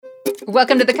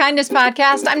Welcome to the Kindness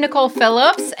Podcast. I'm Nicole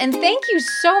Phillips, and thank you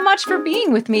so much for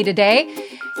being with me today.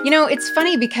 You know, it's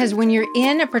funny because when you're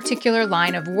in a particular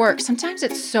line of work, sometimes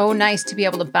it's so nice to be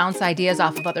able to bounce ideas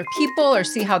off of other people or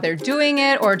see how they're doing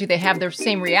it, or do they have the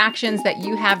same reactions that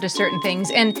you have to certain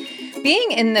things. And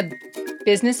being in the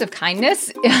business of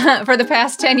kindness for the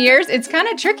past 10 years, it's kind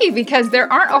of tricky because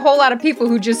there aren't a whole lot of people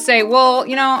who just say, well,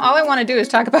 you know, all I want to do is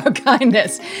talk about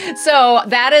kindness. So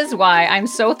that is why I'm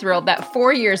so thrilled that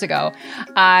 4 years ago,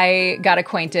 I got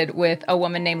acquainted with a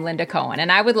woman named Linda Cohen.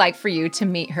 And I would like for you to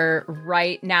meet her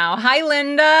right now. Hi,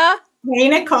 Linda. Hey,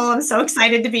 Nicole, I'm so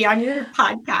excited to be on your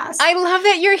podcast. I love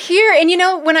that you're here. And you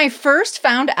know, when I first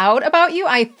found out about you,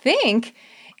 I think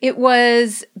it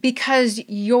was because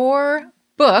your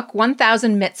book,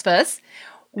 1,000 Mitzvahs,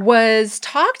 was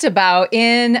talked about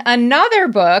in another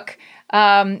book.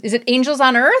 Is it Angels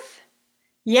on Earth?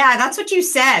 Yeah, that's what you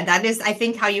said. That is, I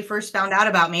think, how you first found out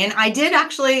about me. And I did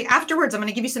actually, afterwards, I'm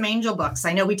going to give you some angel books.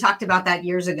 I know we talked about that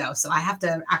years ago, so I have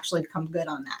to actually come good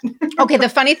on that. Okay, the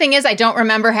funny thing is I don't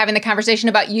remember having the conversation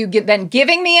about you then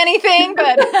giving me anything,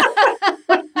 but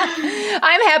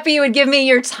I'm happy you would give me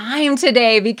your time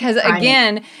today because,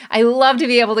 again, I love to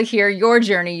be able to hear your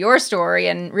journey, your story,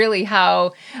 and really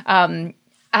how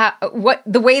what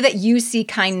the way that you see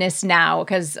kindness now,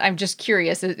 because I'm just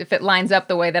curious if it lines up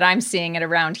the way that I'm seeing it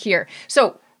around here.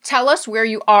 So tell us where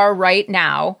you are right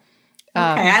now.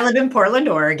 Okay, I live in Portland,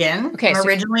 Oregon. Okay, I'm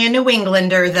originally a New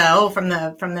Englander, though, from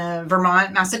the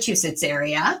Vermont, Massachusetts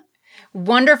area.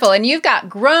 Wonderful. And you've got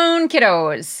grown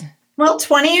kiddos. Well,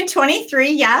 20 and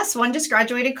 23, yes. One just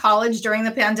graduated college during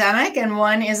the pandemic, and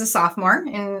one is a sophomore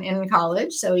in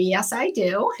college. So, yes, I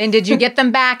do. And did you get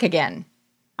them back again?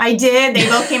 I did. They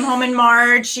both came home in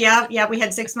March. Yep. We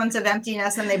had 6 months of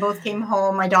emptiness and they both came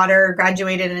home. My daughter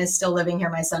graduated and is still living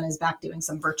here. My son is back doing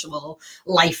some virtual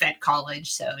life at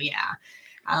college. So yeah.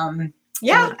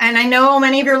 And I know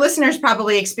many of your listeners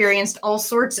probably experienced all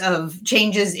sorts of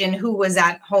changes in who was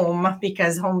at home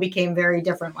because home became very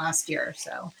different last year.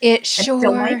 So it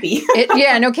still might be.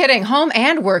 Yeah, no kidding. Home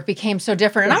and work became so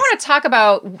different. And I want to talk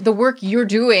about the work you're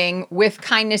doing with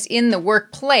kindness in the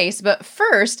workplace. But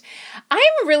first,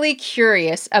 I'm really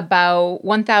curious about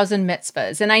 1,000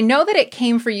 Mitzvahs. And I know that it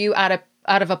came for you out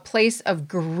of a place of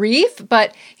grief.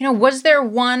 But, you know, was there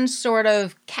one sort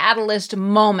of catalyst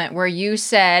moment where you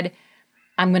said,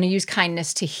 I'm going to use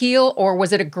kindness to heal, or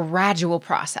was it a gradual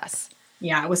process?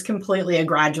 Yeah, it was completely a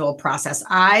gradual process.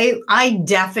 I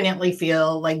definitely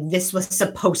feel like this was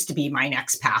supposed to be my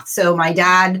next path. So my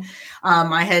dad,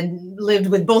 I had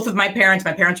lived with both of my parents.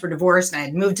 My parents were divorced, and I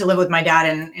had moved to live with my dad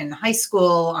in high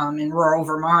school in rural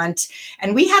Vermont.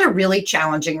 And we had a really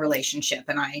challenging relationship.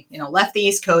 And I, left the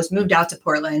East Coast, moved out to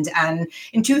Portland. And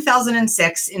in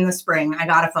 2006, in the spring, I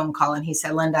got a phone call, and he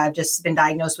said, Linda, I've just been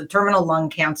diagnosed with terminal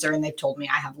lung cancer, and they've told me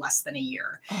I have less than a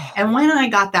year. And when I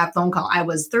got that phone call, I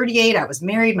was 38. I was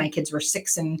married. My kids were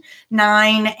 6 and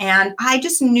 9. And I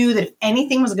just knew that if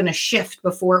anything was going to shift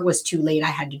before it was too late, I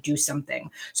had to do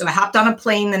something. So I hopped on a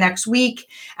plane the next week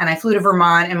and I flew to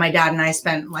Vermont, and my dad and I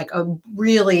spent like a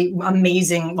really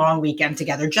amazing long weekend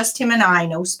together. Just him and I,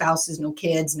 no spouses, no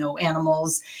kids, no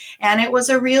animals. And it was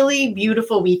a really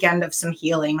beautiful weekend of some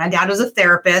healing. My dad was a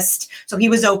therapist, so he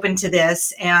was open to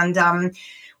this. And,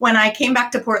 when I came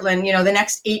back to Portland, the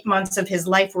next 8 months of his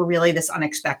life were really this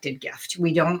unexpected gift.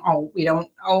 We didn't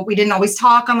always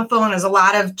talk on the phone. There's a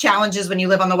lot of challenges when you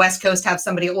live on the West Coast, have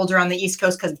somebody older on the East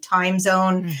Coast because of time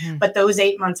zone. Mm-hmm. But those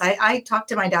 8 months, I talked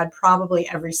to my dad probably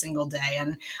every single day.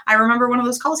 And I remember one of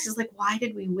those calls, he's like, why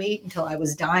did we wait until I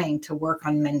was dying to work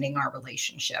on mending our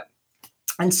relationship?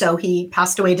 And so he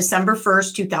passed away December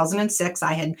 1st, 2006.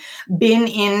 I had been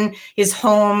in his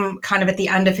home kind of at the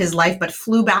end of his life, but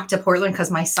flew back to Portland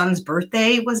because my son's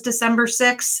birthday was December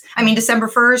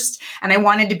 1st. And I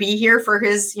wanted to be here for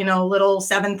his, little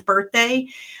 7th birthday.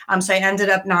 So I ended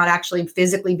up not actually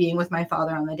physically being with my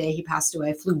father on the day he passed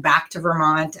away. I flew back to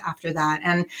Vermont after that.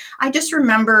 And I just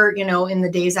remember, in the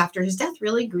days after his death,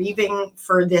 really grieving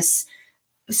for this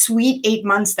sweet 8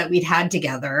 months that we'd had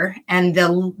together and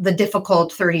the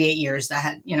difficult 38 years that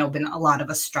had, been a lot of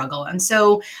a struggle. And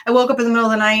so I woke up in the middle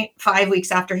of the night, 5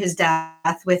 weeks after his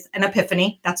death, with an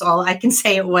epiphany. That's all I can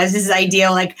say it was, this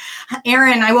idea like,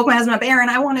 Aaron, I woke my husband up, Aaron,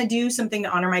 I want to do something to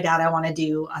honor my dad. I want to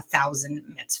do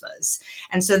 1,000 mitzvahs.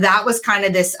 And so that was kind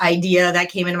of this idea that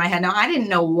came into my head. Now, I didn't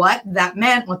know what that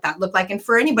meant, what that looked like. And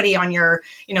for anybody on your,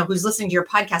 who's listening to your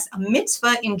podcast, a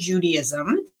mitzvah in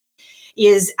Judaism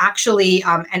is actually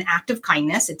an act of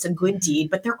kindness. It's a good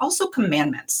deed, but they're also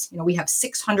commandments. We have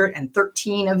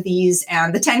 613 of these,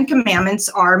 and the 10 commandments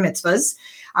are mitzvahs.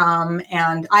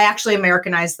 And I actually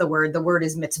Americanized the word. The word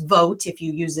is mitzvot if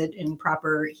you use it in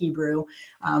proper Hebrew.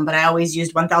 But I always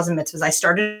used 1,000 mitzvahs. I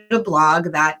started a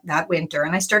blog that winter,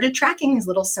 and I started tracking these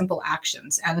little simple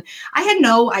actions. And I had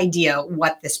no idea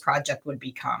what this project would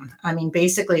become. I mean,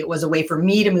 basically, it was a way for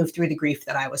me to move through the grief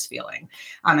that I was feeling.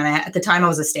 And at the time, I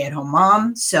was a stay-at-home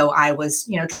mom, so I was,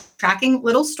 tracking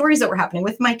little stories that were happening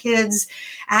with my kids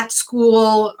at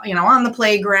school, on the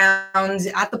playground,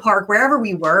 at the park, wherever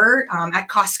we were, at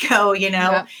Costco,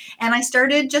 Yep. And I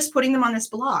started just putting them on this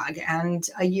blog. And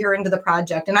a year into the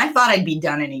project, and I thought I'd be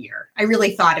done in a year. I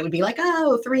really thought it would be like,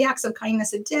 3 acts of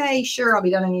kindness a day. Sure, I'll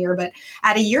be done in a year. But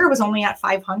at a year, I was only at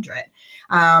 500.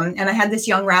 And I had this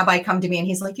young rabbi come to me and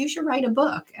he's like, you should write a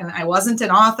book. And I wasn't an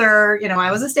author.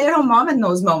 I was a stay-at-home mom in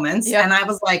those moments. Yep. And I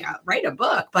was like, write a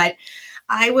book. But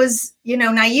I was,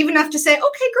 naive enough to say,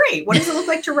 okay, great. What does it look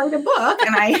like to write a book?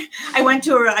 And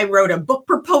I wrote a book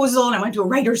proposal, and I went to a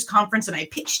writer's conference and I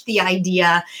pitched the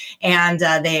idea, and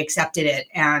they accepted it.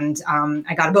 And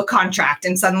I got a book contract,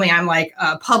 and suddenly I'm like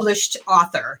a published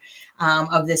author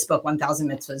of this book, 1,000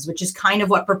 Mitzvahs, which is kind of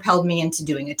what propelled me into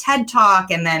doing a TED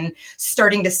Talk and then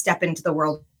starting to step into the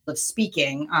world of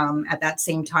speaking at that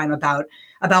same time about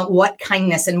what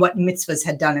kindness and what mitzvahs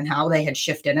had done and how they had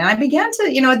shifted. And I began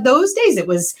to, at those days, it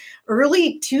was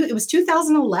it was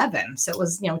 2011. So it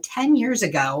was, 10 years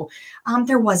ago.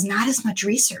 There was not as much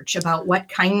research about what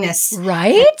kindness.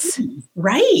 Right?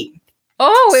 Right.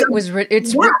 Oh, So- it was,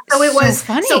 it's Yeah, so it was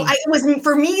funny. So it was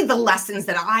for me the lessons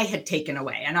that I had taken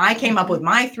away, and I came up with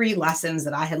my 3 lessons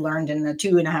that I had learned in the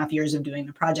 2.5 years of doing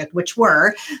the project, which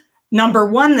were: number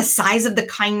 1, the size of the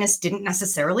kindness didn't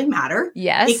necessarily matter.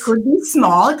 Yes. It could be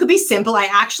small. It could be simple. I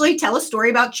actually tell a story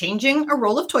about changing a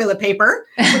roll of toilet paper,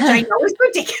 which I know is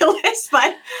ridiculous,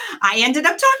 but I ended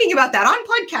up talking about that on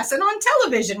podcasts and on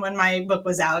television when my book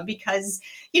was out, because,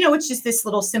 it's just this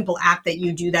little simple act that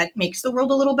you do that makes the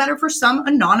world a little better for some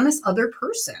anonymous other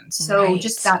person. So Right.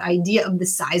 just that idea of the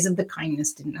size of the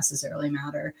kindness didn't necessarily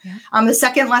matter. Yeah. The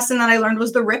second lesson that I learned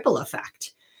was the ripple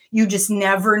effect. You just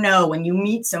never know when you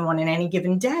meet someone in any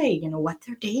given day, what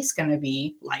their day is going to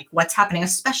be like, what's happening,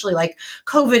 especially like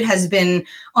COVID has been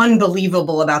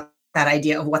unbelievable about that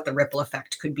idea of what the ripple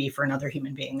effect could be for another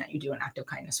human being that you do an act of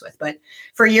kindness with. But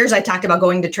for years, I talked about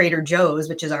going to Trader Joe's,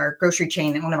 which is our grocery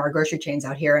chain, one of our grocery chains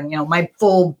out here. And, my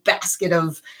full basket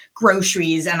of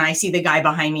groceries. And I see the guy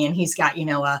behind me and he's got,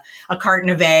 a carton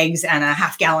of eggs and a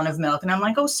half gallon of milk. And I'm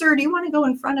like, oh, sir, do you want to go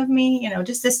in front of me?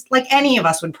 Just this, like any of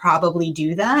us would probably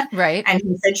do that. Right. And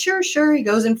he said, sure. He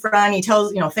goes in front, he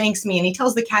tells, thanks me. And he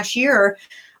tells the cashier,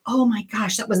 oh my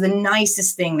gosh, that was the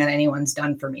nicest thing that anyone's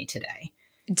done for me today.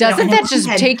 Doesn't and that in just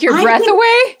my head, take your I'm breath thinking-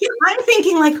 away? Yeah, I'm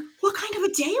thinking like, what kind of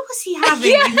a day was he having?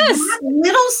 Yes. And that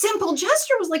little simple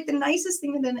gesture was like the nicest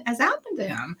thing that has happened to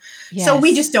him. Yes. So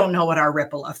we just don't know what our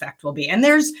ripple effect will be. And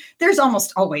there's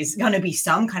almost always going to be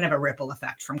some kind of a ripple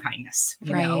effect from kindness,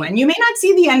 Right. and you may not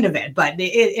see the end of it, but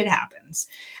it happens.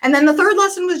 And then the third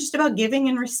lesson was just about giving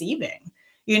and receiving.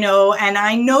 And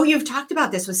I know you've talked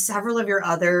about this with several of your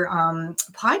other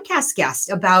podcast guests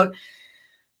about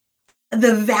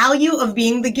the value of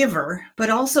being the giver, but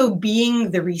also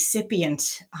being the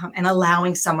recipient and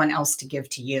allowing someone else to give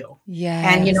to you.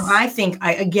 Yes. And, I think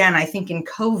in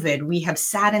COVID, we have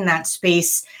sat in that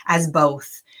space as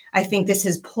both. I think this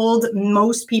has pulled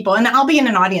most people, and I'll be in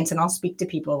an audience and I'll speak to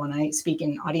people when I speak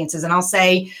in audiences and I'll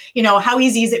say, how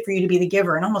easy is it for you to be the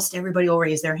giver? And almost everybody will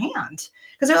raise their hand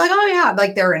because they're like, oh yeah,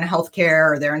 like they're in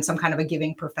healthcare or they're in some kind of a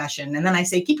giving profession. And then I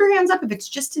say, keep your hands up if it's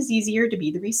just as easier to be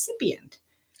the recipient.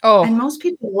 Oh, And most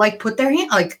people put their hand,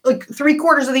 like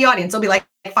 3/4 of the audience, there'll be like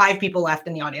 5 people left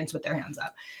in the audience with their hands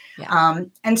up. Yeah.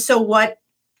 And so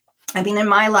in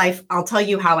my life, I'll tell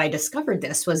you how I discovered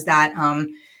this was that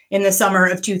in the summer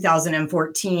of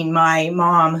 2014, my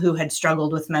mom, who had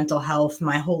struggled with mental health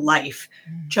my whole life,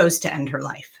 chose to end her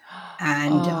life.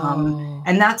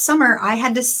 And that summer I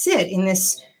had to sit in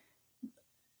this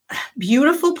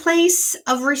beautiful place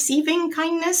of receiving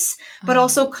kindness, but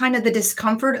also kind of the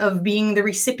discomfort of being the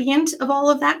recipient of all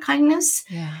of that kindness.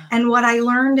 Yeah. And what I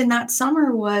learned in that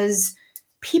summer was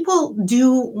people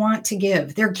do want to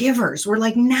give. They're givers. We're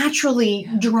like naturally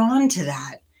drawn to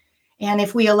that. And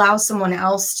if we allow someone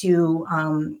else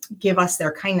to give us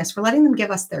their kindness, we're letting them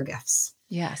give us their gifts.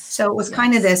 Yes. So it was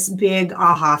kind of this big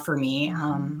aha for me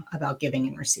about giving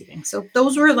and receiving. So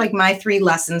those were like my 3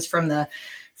 lessons from the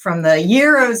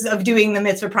years of doing the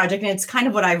Mitzvah Project. And it's kind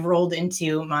of what I've rolled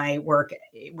into my work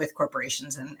with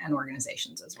corporations and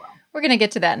organizations as well. We're going to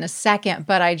get to that in a second,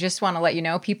 but I just want to let you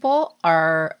know people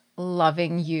are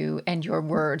loving you and your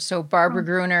words. So Barbara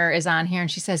Gruner is on here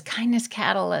and she says, Kindness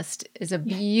Catalyst is a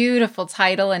beautiful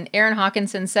title. And Aaron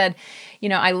Hawkinson said,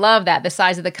 I love that. The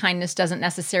size of the kindness doesn't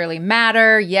necessarily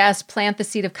matter. Yes, plant the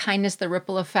seed of kindness. The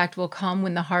ripple effect will come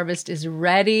when the harvest is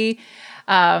ready.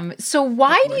 So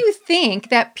why do you think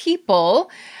that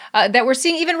people that we're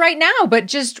seeing even right now, but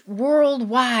just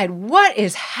worldwide, what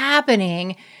is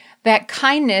happening that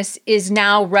kindness is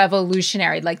now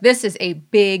revolutionary? Like this is a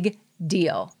big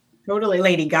deal. Totally.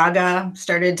 Lady Gaga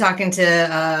started talking to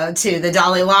the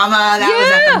Dalai Lama.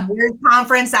 That was at the Weird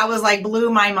conference. That was like blew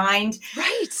my mind.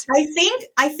 Right.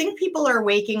 I think people are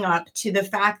waking up to the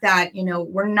fact that,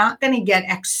 we're not going to get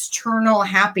external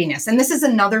happiness. And this is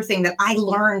another thing that I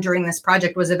learned during this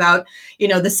project was about,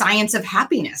 the science of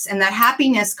happiness, and that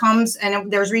happiness comes,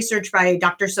 and there's research by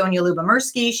Dr. Sonia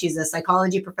Lyubomirsky. She's a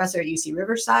psychology professor at UC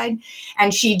Riverside,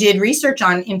 and she did research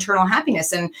on internal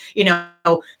happiness. And,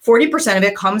 40% of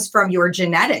it comes from your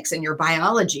genetics and your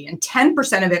biology, and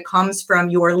 10% of it comes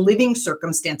from your living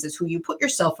circumstances, who you put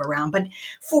yourself around. But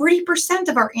 40%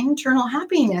 of our internal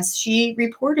happiness, she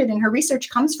reported in her research,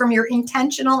 comes from your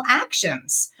intentional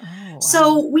actions. Oh, wow.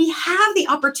 So we have the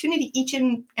opportunity each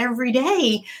and every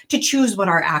day to choose what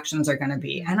our actions are going to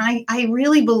be. And I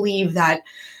really believe that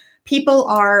people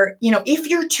are, if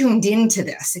you're tuned into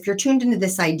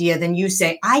this idea, then you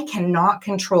say, I cannot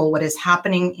control what is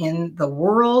happening in the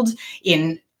world,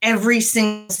 in every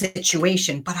single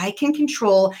situation, but I can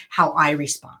control how I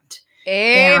respond.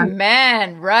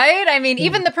 Amen. Right? I mean,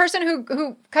 even the person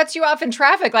who cuts you off in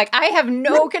traffic, like I have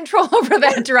no control over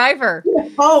that driver.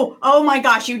 Oh my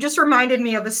gosh. You just reminded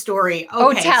me of a story.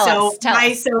 Okay. Tell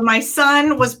us. So my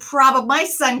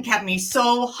son kept me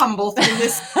so humble through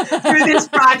this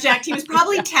project. He was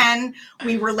probably 10.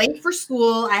 We were late for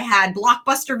school. I had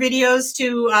Blockbuster videos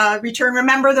to return.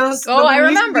 Remember those? Oh, I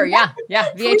remember. Yeah.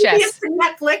 VHS. To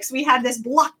Netflix. We had this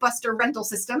Blockbuster rental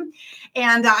system,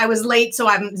 and I was late. So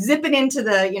I'm zipping into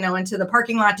the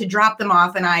parking lot to drop them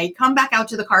off. And I come back out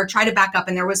to the car, try to back up.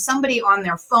 And there was somebody on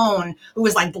their phone who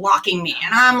was like blocking me.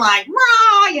 And I'm like,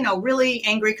 really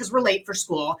angry because we're late for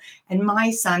school. And my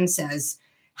son says,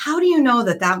 how do you know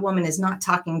that woman is not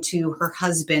talking to her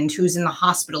husband who's in the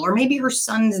hospital, or maybe her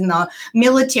son's in the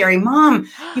military? Mom,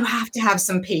 you have to have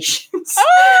some patience. So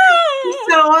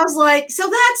I was like, so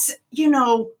that's,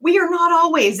 we are not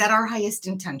always at our highest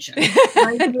intention.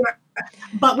 Right?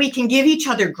 But we can give each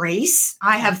other grace.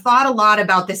 I have thought a lot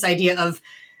about this idea of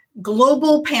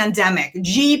global pandemic,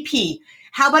 GP.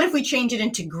 How about if we change it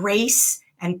into grace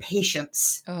and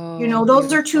patience?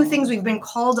 Those are two things we've been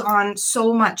called on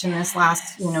so much in this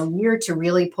last, year to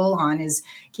really pull on, is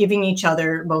giving each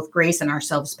other both grace and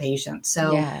ourselves patience.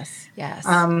 So yes.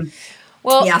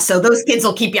 So those kids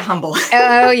will keep you humble.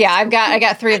 Oh yeah. I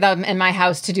got 3 of them in my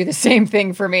house to do the same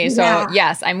thing for me. So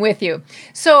yes, I'm with you.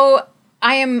 So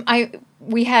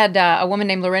we had a woman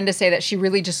named Lorinda say that she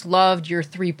really just loved your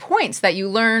 3 points that you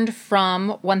learned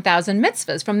from 1,000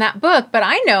 Mitzvahs from that book. But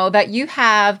I know that you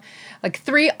have like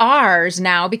 3 R's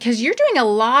now, because you're doing a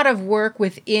lot of work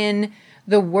within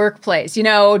the workplace.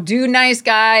 Do nice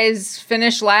guys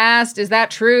finish last? Is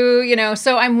that true?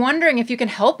 So I'm wondering if you can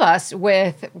help us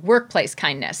with workplace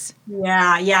kindness.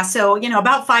 Yeah. So,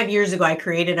 about 5 years ago, I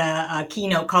created a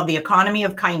keynote called The Economy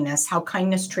of Kindness, How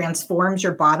Kindness Transforms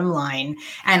Your Bottom Line.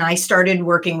 And I started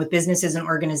working with businesses and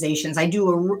organizations. I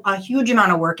do a huge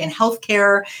amount of work in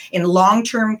healthcare, in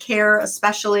long-term care,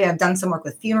 especially. I've done some work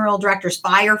with funeral directors,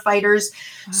 firefighters.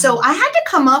 Wow. So I had to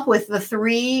come up with the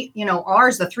 3,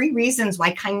 R's, the 3 reasons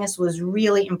why kindness was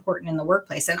really important in the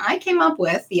workplace. And I came up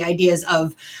with the ideas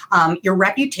of your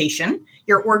reputation,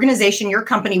 your organization, your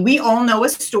company. We all know a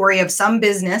story of some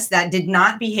business that did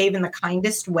not behave in the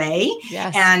kindest way.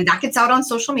 Yes. And that gets out on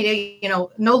social media.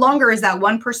 No longer is that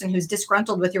one person who's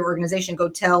disgruntled with your organization go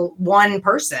tell one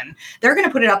person. They're going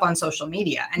to put it up on social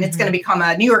media, and it's going to become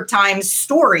a New York Times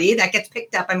story that gets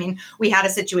picked up. I mean, we had a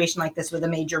situation like this with a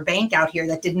major bank out here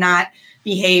that did not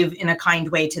behave in a kind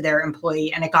way to their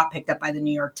employee, and it got picked up by the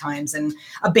New York Times, and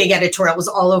a big editorial was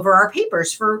all over our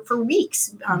papers for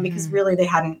weeks because really they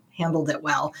hadn't handled it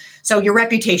well. So your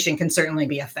reputation can certainly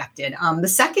be affected. The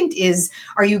second is,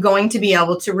 are you going to be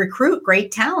able to recruit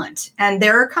great talent? And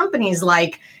there are companies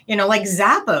like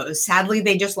Zappos. Sadly,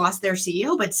 they just lost their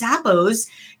CEO, but Zappos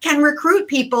can recruit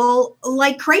people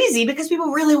like crazy because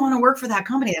people really want to work for that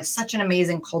company. They have such an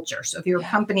amazing culture. So if your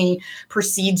company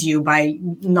precedes you by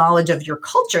knowledge of your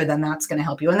culture, then that's going to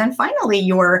help you. And then finally,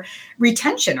 your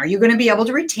retention. Are you going to be able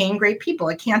to retain great people?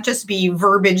 It can't just be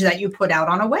verbiage that you put out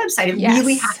on a website. It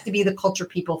really has to be the culture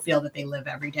people feel that they live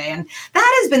every day. And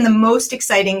that has been the most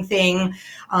exciting thing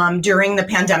during the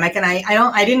pandemic. And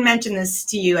I didn't mention this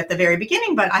to you at the very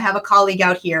beginning, but I have a colleague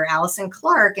out here, Allison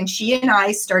Clark, and she and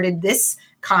I started This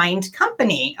Kind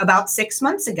Company about 6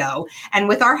 months ago. And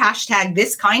with our hashtag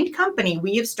This Kind Company,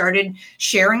 we have started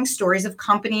sharing stories of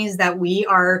companies that we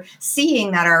are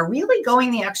seeing that are really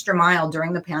going the extra mile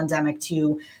during the pandemic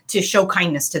to show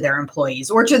kindness to their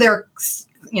employees or to their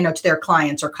to their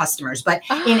clients or customers. But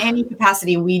in any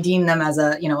capacity, we deem them as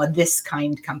a this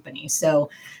kind company. So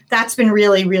that's been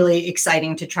really, really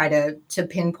exciting to try to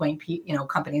pinpoint,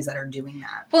 companies that are doing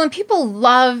that. Well, and people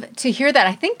love to hear that.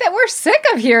 I think that we're sick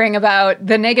of hearing about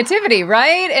the negativity,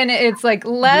 right? And it's like,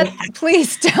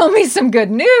 please tell me some good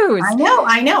news. I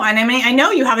know. And I mean, I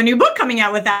know you have a new book coming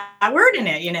out with that word in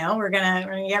it. We're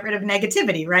gonna get rid of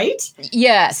negativity, right?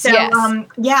 Yes. So,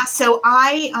 yes. So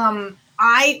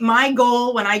my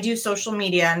goal when I do social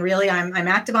media, and really I'm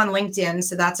active on LinkedIn,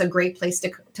 so that's a great place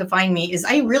to find me, is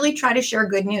I really try to share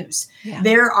good news. Yeah.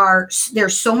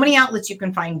 There's so many outlets you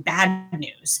can find bad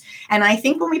news. And I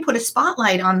think when we put a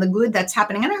spotlight on the good that's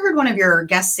happening, and I heard one of your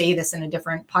guests say this in a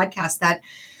different podcast, that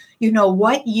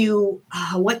what you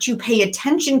pay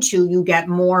attention to, you get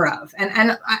more of.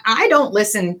 And I don't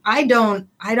listen. I don't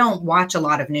watch a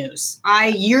lot of news.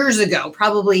 Years ago,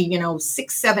 probably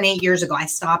 6, 7, 8 years ago, I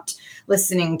stopped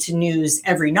listening to news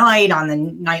every night on the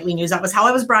nightly news. That was how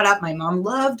I was brought up. My mom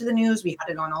loved the news. We had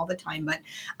it on all the time, but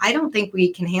I don't think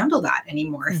we can handle that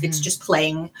anymore if it's just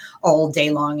playing all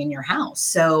day long in your house.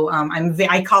 So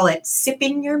I call it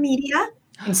sipping your media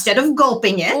instead of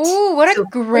gulping it. Oh, what a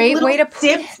great way to put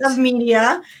it. Sips of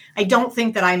media. I don't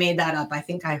think that I made that up. I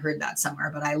think I heard that somewhere,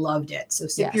 but I loved it. So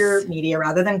sip your media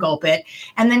rather than gulp it,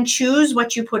 and then choose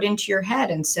what you put into your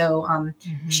head. And so I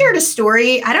shared a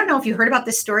story. I don't know if you heard about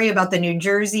this story about the New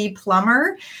Jersey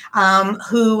plumber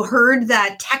who heard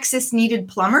that Texas needed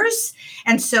plumbers.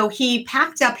 And so he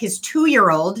packed up his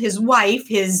 2-year-old, his wife,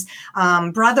 his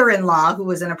brother-in-law, who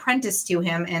was an apprentice to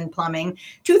him in plumbing,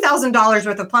 $2,000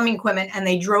 worth of plumbing equipment, and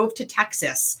they drove to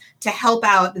Texas to help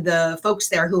out the folks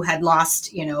there who had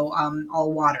lost,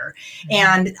 all water.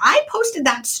 And I posted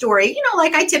that story,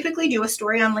 like I typically do, a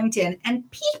story on LinkedIn, and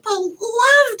people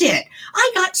loved it.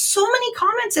 I got so many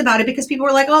comments about it because people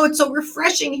were like, oh, it's so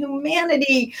refreshing,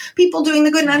 humanity, people doing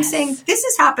the good. And I'm saying, this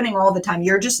is happening all the time.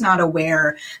 You're just not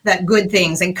aware that good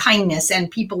things and kindness and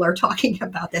people are talking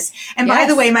about this. And by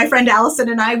the way, my friend Allison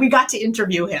and I, we got to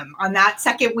interview him on that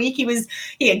second week.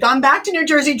 He had gone back to New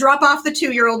Jersey, drop off the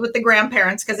 2-year-old with the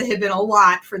grandparents because it had been a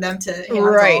lot for them to handle.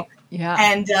 Right. Yeah.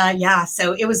 And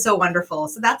so it was so wonderful.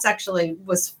 So that's actually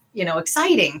was,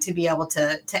 exciting to be able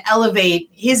to elevate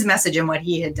his message and what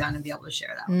he had done and be able to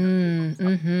share that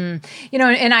with them.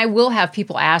 And I will have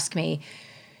people ask me,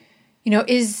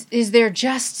 is there's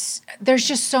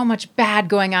just so much bad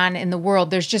going on in the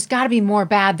world. There's just got to be more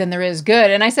bad than there is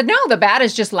good. And I said, no, the bad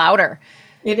is just louder.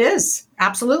 It is.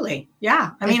 Absolutely.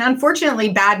 Yeah. I mean, unfortunately,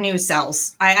 bad news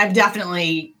sells. I've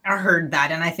definitely heard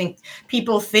that. And I think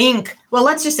people think,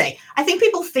 let's just say, I think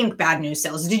people think bad news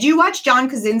sells. Did you watch John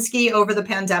Krasinski over the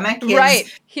pandemic?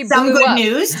 Right. He some blew good up.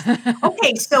 News.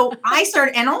 Okay. So I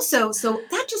started, and also, so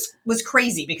that just was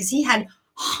crazy because he had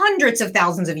hundreds of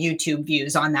thousands of YouTube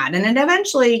views on that. And it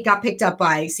eventually got picked up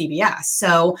by CBS.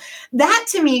 So that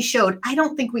to me showed, I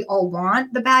don't think we all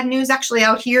want the bad news. Actually,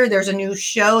 out here, there's a new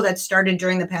show that started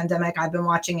during the pandemic. I've been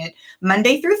watching it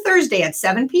Monday through Thursday at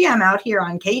 7 p.m. out here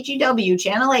on KGW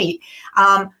Channel 8.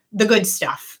 The good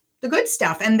stuff.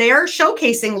 And they're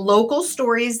showcasing local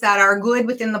stories that are good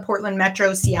within the Portland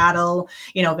Metro, Seattle,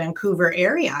 Vancouver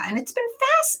area. And it's been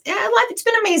fast. It's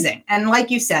been amazing. And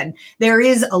like you said, there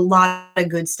is a lot of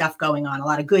good stuff going on, a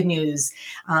lot of good news.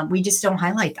 We just don't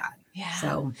highlight that. Yeah.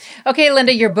 So, okay,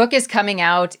 Linda, your book is coming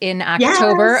out in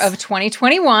October of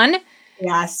 2021.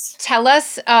 Yes. Tell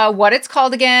us what it's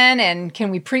called again, and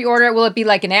can we pre-order it? Will it be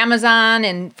like an Amazon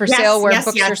and for sale where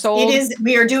books are sold? It is.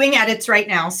 We are doing edits right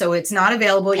now, so it's not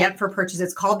available yet for purchase.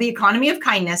 It's called The Economy of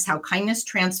Kindness, How Kindness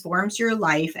Transforms Your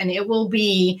Life. And it will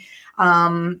be,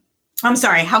 How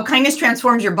Kindness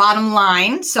Transforms Your Bottom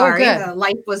Line. Sorry,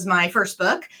 Life was my first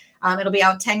book. It'll be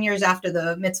out 10 years after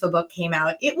the Mitzvah book came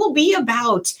out. It will be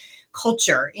about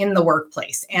culture in the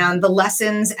workplace and the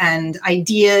lessons and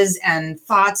ideas and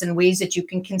thoughts and ways that you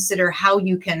can consider how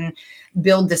you can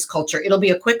build this culture. It'll be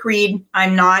a quick read.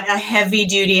 I'm not a heavy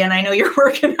duty, and I know you're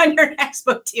working on your next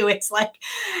book too. It's like,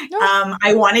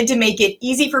 I wanted to make it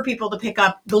easy for people to pick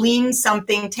up, glean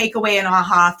something, take away an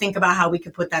aha, think about how we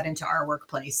could put that into our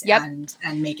workplace and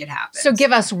make it happen. So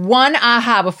give us one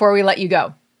aha before we let you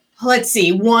go. Let's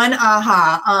see, one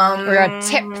aha. Or a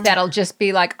tip that'll just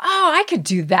be like, oh, I could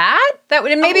do that. That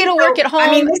would, and maybe it'll work at home.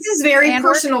 I mean, this is very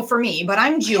personal for me, but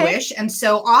I'm Jewish. And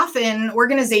so often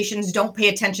organizations don't pay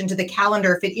attention to the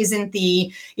calendar if it isn't the,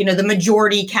 the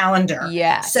majority calendar.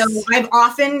 Yes. So I've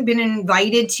often been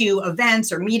invited to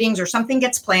events or meetings or something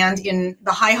gets planned in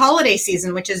the high holiday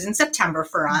season, which is in September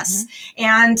for us.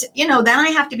 And, then I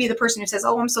have to be the person who says,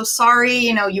 oh, I'm so sorry.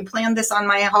 You planned this on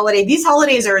my holiday. These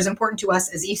holidays are as important to us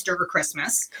as Easter or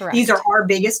Christmas. Correct. These are our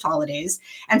biggest holidays.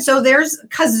 And so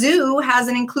Kazoo has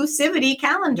an inclusivity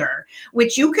calendar,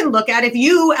 which you can look at if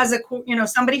you, as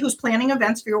somebody who's planning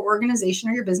events for your organization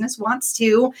or your business, wants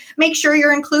to make sure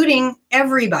you're including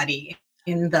everybody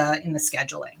in the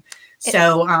scheduling.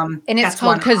 So, and it's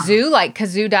called Kazoo, like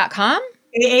kazoo.com.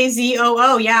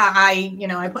 Aazoo. Yeah. I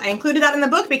included that in the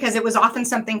book because it was often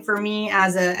something for me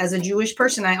as a Jewish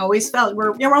person. I always felt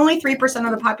we're only 3%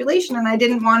 of the population and I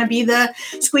didn't want to be the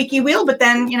squeaky wheel, but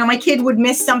then, my kid would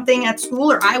miss something at school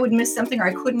or I would miss something or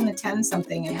I couldn't attend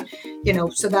something. And,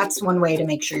 so that's one way to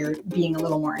make sure you're being a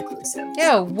little more inclusive.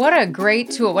 Yeah. What a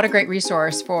great tool. What a great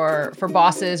resource for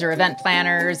bosses or event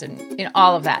planners and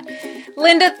all of that.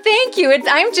 Linda, thank you.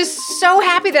 I'm just so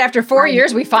happy that after 4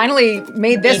 years, we finally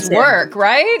made this work,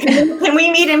 right? Can we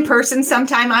meet in person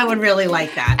sometime? I would really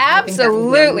like that.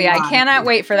 Absolutely. I cannot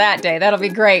wait for that day. That'll be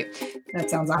great. That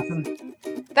sounds awesome.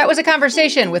 That was a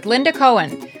conversation with Linda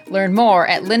Cohen. Learn more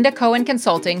at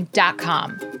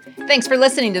lindacohenconsulting.com. Thanks for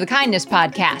listening to the Kindness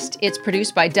Podcast. It's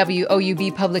produced by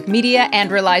WOUB Public Media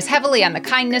and relies heavily on the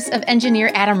kindness of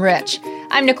engineer Adam Rich.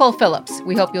 I'm Nicole Phillips.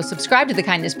 We hope you'll subscribe to the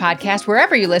Kindness Podcast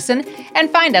wherever you listen and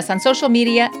find us on social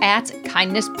media at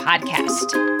Kindness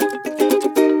Podcast.